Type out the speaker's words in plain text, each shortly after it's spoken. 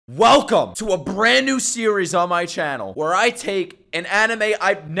Welcome to a brand new series on my channel where I take an anime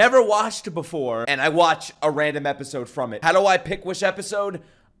I've never watched before and I watch a random episode from it. How do I pick which episode?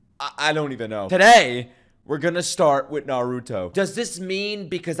 I don't even know. Today, we're gonna start with Naruto. Does this mean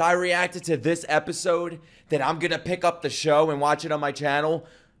because I reacted to this episode that I'm gonna pick up the show and watch it on my channel?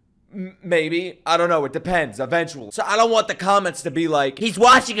 Maybe. I don't know. It depends. Eventually. So I don't want the comments to be like, he's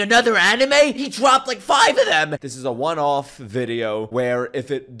watching another anime? He dropped like 5 of them. This is a one-off video where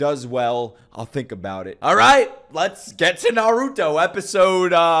if it does well, I'll think about it. All right. Let's get to Naruto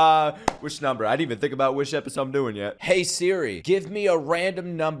episode, which number? I didn't even think about which episode I'm doing yet. Hey Siri, give me a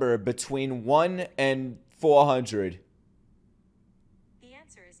random number between 1 and 400.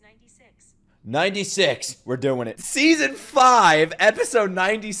 96. We're doing it. Season 5, episode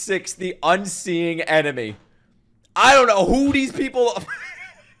 96, The Unseeing Enemy. I don't know who these people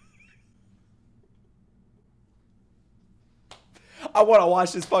I want to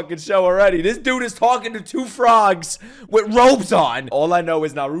watch this fucking show already. This dude is talking to 2 frogs with robes on. All I know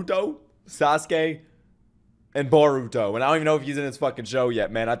is Naruto, Sasuke, and Boruto. And I don't even know if he's in this fucking show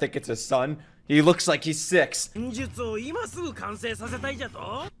yet, man. I think it's his son. He looks like he's 6.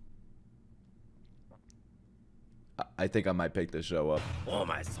 I think I might pick this show up.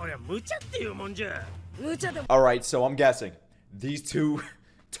 Alright, so I'm guessing these 2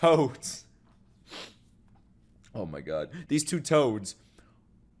 toads. Oh my god. These 2 toads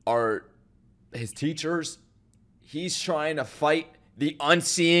are his teachers. He's trying to fight the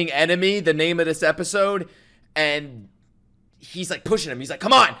unseeing enemy, the name of this episode. And he's like pushing him. He's like,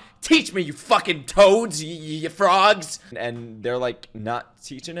 come on, teach me, you fucking toads, you frogs. And they're like not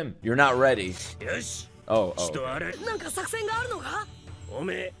teaching him. You're not ready. Oh. Get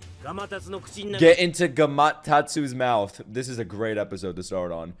into Gamatatsu's mouth. This is a great episode to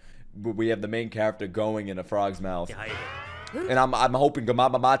start on. We have the main character going in a frog's mouth. And I'm hoping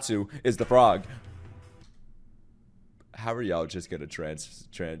Gamamatsu is the frog. How are y'all just gonna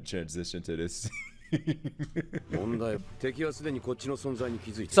transition to this?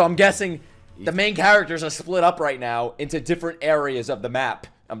 So I'm guessing the main characters are split up right now into different areas of the map.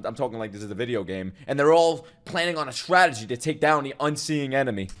 I'm talking like this is a video game. And they're all planning on a strategy to take down the unseeing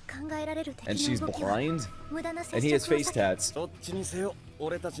enemy. And she's blind? And he has face tats. Our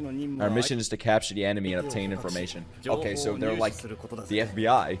mission is to capture the enemy and obtain information. Okay, so they're like the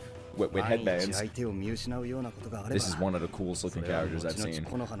FBI with headbands. This is one of the coolest looking characters I've seen.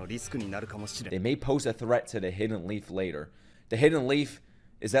 They may pose a threat to the hidden leaf later. The hidden leaf,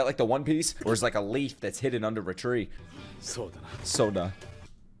 is that like the One Piece? Or is it like a leaf that's hidden under a tree? Soda.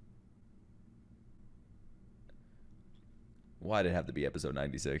 Why did it have to be episode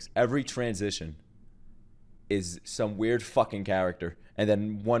 96? Every transition is some weird fucking character. And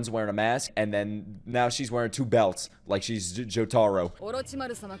then one's wearing a mask, and then now she's wearing 2 belts, like she's Jotaro.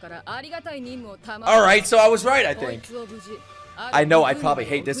 Alright, so I was right, I think. I know I'd probably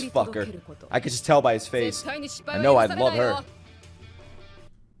hate this fucker. I could just tell by his face. I know I'd love her.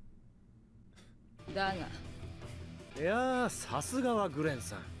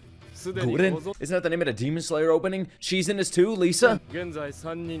 Guren? Isn't that the name of the Demon Slayer opening? She's in this too, Lisa?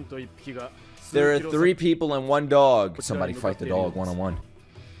 There are 3 people and 1 dog. Somebody fight the dog one-on-one.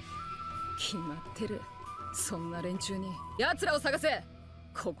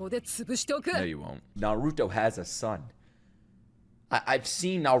 No, you won't. Naruto has a son. I've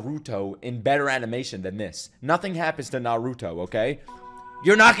seen Naruto in better animation than this. Nothing happens to Naruto, okay?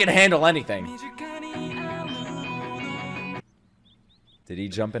 You're not gonna handle anything. Did he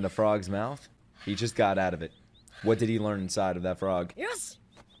jump into Frog's mouth? He just got out of it. What did he learn inside of that frog?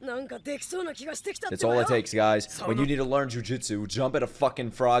 That's all it takes, guys. When you need to learn jujitsu, jump at a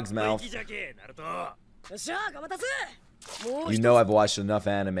fucking frog's mouth. You know I've watched enough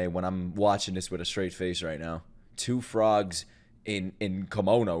anime when I'm watching this with a straight face right now. 2 frogs in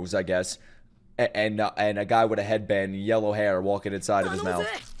kimonos, I guess, and a guy with a headband, yellow hair, walking inside of his mouth.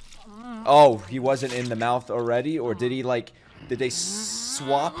 Oh, he wasn't in the mouth already? Or did he, like, did they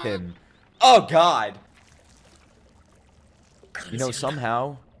swap him? Oh, God! You know,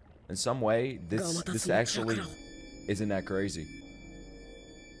 somehow, in some way, this actually isn't that crazy.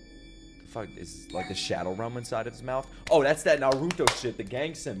 The fuck is like the shadow realm inside of his mouth? Oh, that's that Naruto shit, the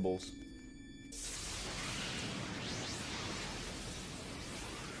gang symbols.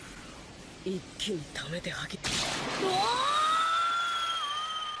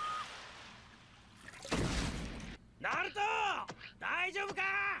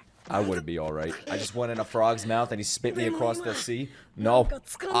 I wouldn't be alright. I just went in a frog's mouth and he spit me across the sea. No,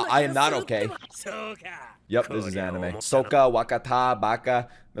 I am not okay. Yep, this is anime. Soka, wakata, baka.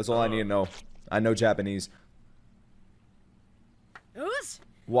 That's all I need to know. I know Japanese.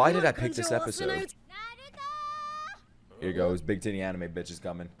 Why did I pick this episode? Here goes. Big titty anime bitch is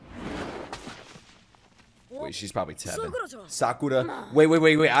coming. Wait, she's probably 7. Sakura.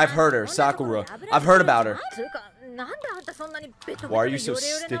 Wait. I've heard her. Sakura. I've heard about her. Why are you so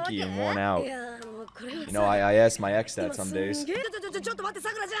sticky and worn out? You know, I ask my ex that some days.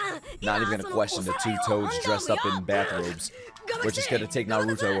 Not even gonna question the 2 toads dressed up in bathrobes. We're just gonna take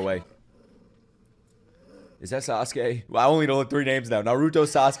Naruto away. Is that Sasuke? Well, I only know 3 names now. Naruto,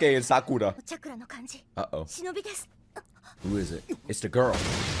 Sasuke, and Sakura. Uh-oh. Who is it? It's the girl.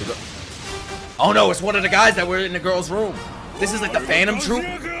 Oh no, it's one of the guys that were in the girl's room. This is like the Phantom Troop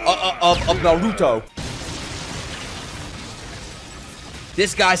of Naruto.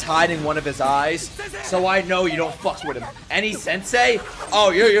 This guy's hiding one of his eyes, so I know you don't fuck with him. Any sensei? Oh,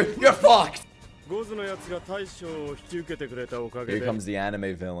 you're fucked. Here comes the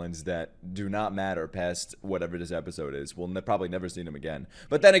anime villains that do not matter past whatever this episode is. We'll probably never see them again.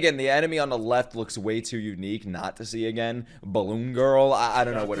 But then again, the enemy on the left looks way too unique not to see again. Balloon Girl, I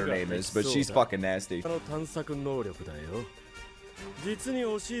don't know what her name is, but she's fucking nasty. This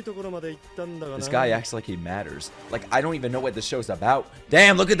guy acts like he matters. Like, I don't even know what this show's about.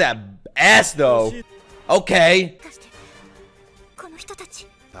 Damn, look at that ass, though. Okay.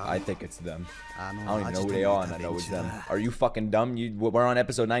 I think it's them. I don't even know who they are, and I know it's them. Are you fucking dumb? We're on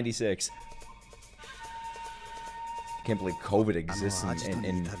episode 96. I can't believe COVID exists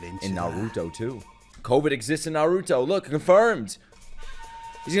in Naruto, too. COVID exists in Naruto. Look, confirmed.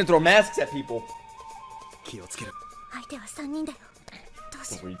 He's gonna throw masks at people. 3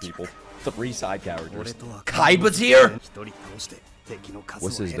 people. 3 side characters. Kaiba's here?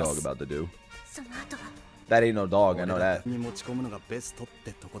 What's this dog about to do? That ain't no dog, I know that.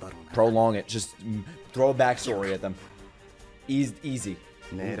 Prolong it. Just throw a backstory at them. Easy.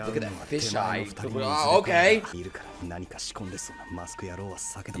 Look at that fisheye. Oh, okay.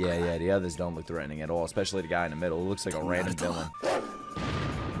 Yeah, the others don't look threatening at all, especially the guy in the middle. It looks like a random villain.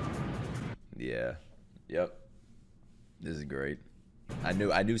 Yeah. Yep. This is great. I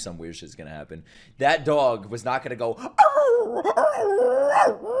knew some weird shit's gonna happen. That dog was not gonna go.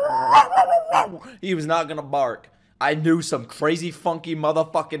 He was not gonna bark. I knew some crazy, funky,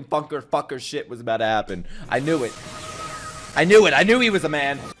 motherfucking fucker shit was about to happen. I knew it. I knew he was a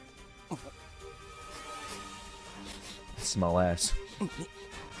man. Smell ass.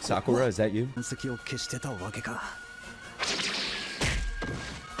 Sakura, is that you?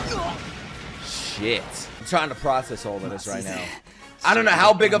 Shit. I'm trying to process all of this right now. I don't know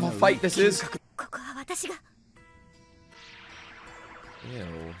how big of a fight this is. Ew.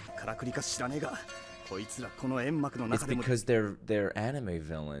 It's because they're anime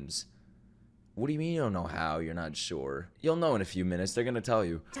villains. What do you mean you don't know how? You're not sure. You'll know in a few minutes. They're gonna tell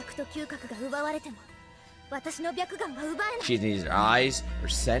you. She needs her eyes, her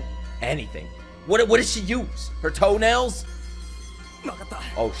scent, anything. What does she use? Her toenails?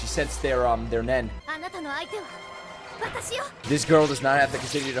 Oh, she sensed their nen. This girl does not have to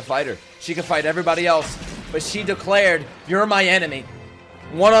continue to fight her. She can fight everybody else, but she declared, "You're my enemy."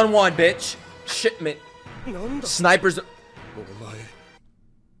 One-on-one, bitch. Shipment. Snipers.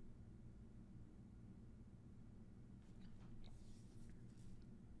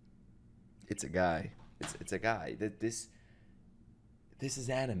 It's a guy. It's a guy. This is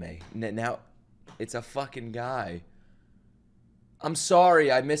anime. Now, it's a fucking guy. I'm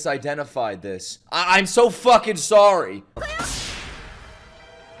sorry, I misidentified this. I'm so fucking sorry.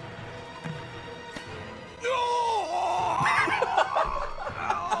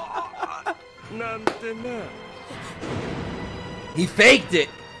 He faked it.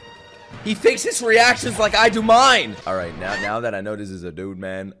 He fakes his reactions like I do mine. All right, now that I know this is a dude,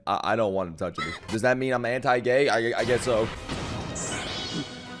 man, I don't want him touching me. Does that mean I'm anti-gay? I guess so.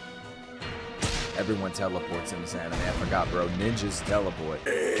 Everyone teleports in this anime. I forgot, bro. Ninjas teleport.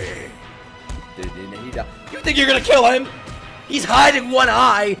 You think you're gonna kill him? He's hiding one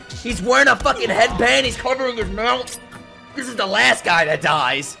eye. He's wearing a fucking headband. He's covering his mouth. This is the last guy that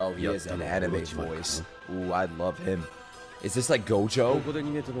dies. Oh, he has an anime voice. Ooh, I love him. Is this like Gojo?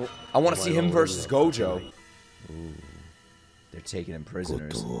 I want to see him versus Gojo. Ooh, they're taking him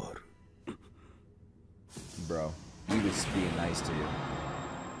prisoners. Bro, he was being nice to you.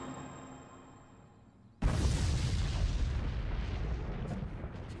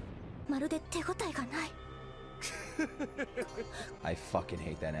 I fucking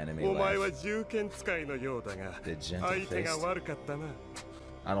hate that anime laugh. The gentle fist.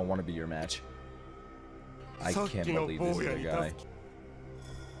 I don't want to be your match. I can't believe this is the guy.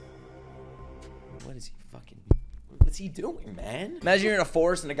 What is he fucking... What's he doing, man? Imagine you're in a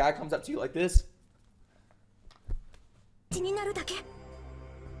forest and a guy comes up to you like this.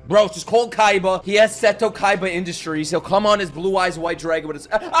 Bro, it's just called Kaiba. He has Seto Kaiba Industries. He'll come on his blue eyes white dragon with his...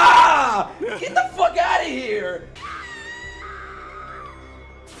 Ah! Get the fuck out of here!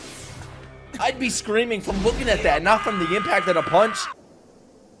 I'd be screaming from looking at that, not from the impact of the punch.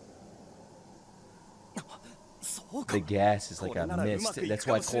 The gas is like a mist. That's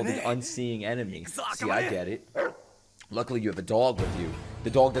why it's called the unseeing enemy. See, I get it. Luckily, you have a dog with you.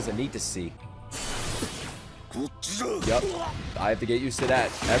 The dog doesn't need to see. Yup. I have to get used to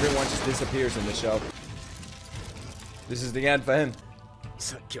that. Everyone just disappears in the show. This is the end for him.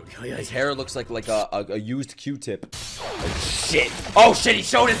 His hair looks like a used Q-tip. Oh, shit. Oh, shit. He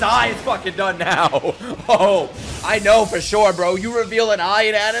showed his eye. It's fucking done now. Oh, I know for sure, bro. You reveal an eye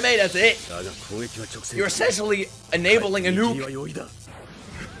in anime, that's it. You're essentially enabling a nuke.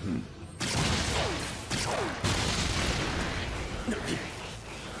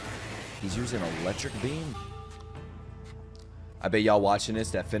 He's using an electric beam? I bet y'all watching this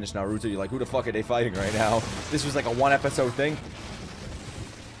that finished Naruto, you're like, who the fuck are they fighting right now? This was like a one-episode thing.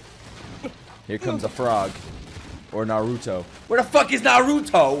 Here comes a frog. Or Naruto. Where the fuck is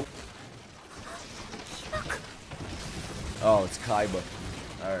Naruto? Oh, it's Kaiba.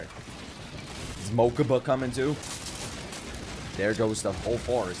 Alright. Is Mokuba coming too? There goes the whole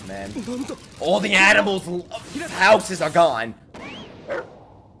forest, man. All the animals' houses are gone.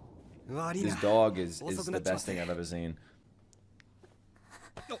 This dog is the best thing I've ever seen.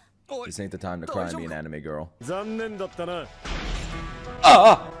 This ain't the time to cry and be an anime girl. I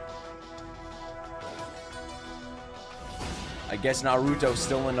guess Naruto's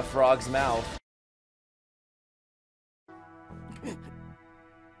still in the frog's mouth.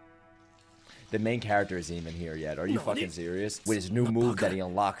 The main character isn't even here yet. Are you fucking serious? With his new move that he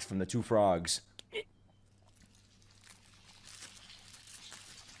unlocked from the two frogs.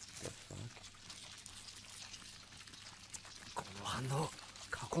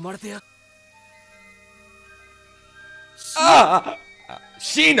 Ah!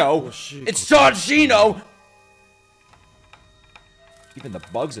 Shino! It's John Shino! Even the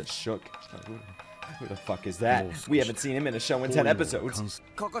bugs are shook. Who the fuck is that? We haven't seen him in a show in 10 episodes.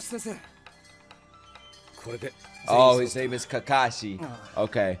 Oh, his name is Kakashi.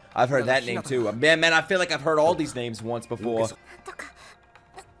 Okay, I've heard that name too. Man, I feel like I've heard all these names once before.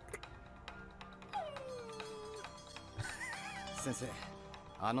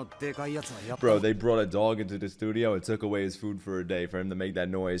 Bro, they brought a dog into the studio and took away his food for a day for him to make that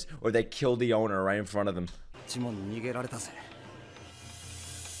noise. Or they killed the owner right in front of him.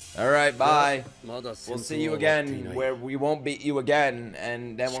 Alright, bye. We'll see you again where we won't beat you again.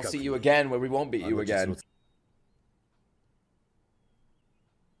 And then we'll see you again where we won't beat you again.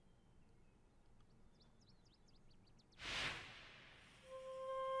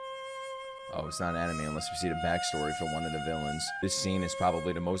 Oh, it's not anime unless we see the backstory for one of the villains. This scene is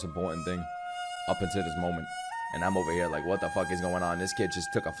probably the most important thing up until this moment. And I'm over here like, what the fuck is going on? This kid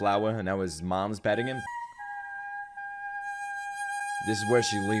just took a flower and now his mom's petting him. This is where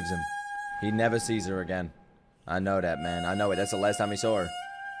she leaves him. He never sees her again. I know that, man. I know it. That's the last time he saw her.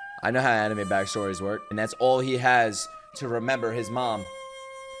 I know how anime backstories work. And that's all he has to remember his mom.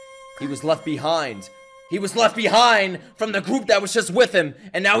 He was left behind. He was left behind from the group that was just with him,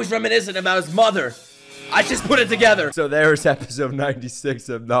 and now he's reminiscing about his mother. I just put it together. So there's episode 96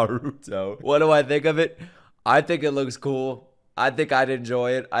 of Naruto. What do I think of it? I think it looks cool. I think I'd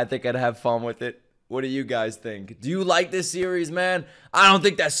enjoy it. I think I'd have fun with it. What do you guys think? Do you like this series, man? I don't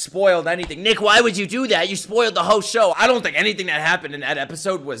think that spoiled anything. Nick, why would you do that? You spoiled the whole show. I don't think anything that happened in that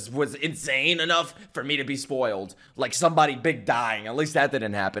episode was insane enough for me to be spoiled. Like somebody big dying. At least that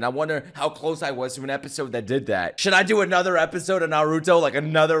didn't happen. I wonder how close I was to an episode that did that. Should I do another episode of Naruto, like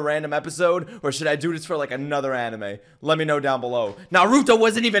another random episode? Or should I do this for like another anime? Let me know down below. Naruto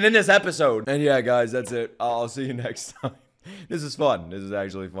wasn't even in this episode. And yeah, guys, that's it. I'll see you next time. This is fun. This is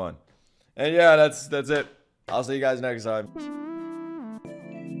actually fun. And yeah, that's it. I'll see you guys next time.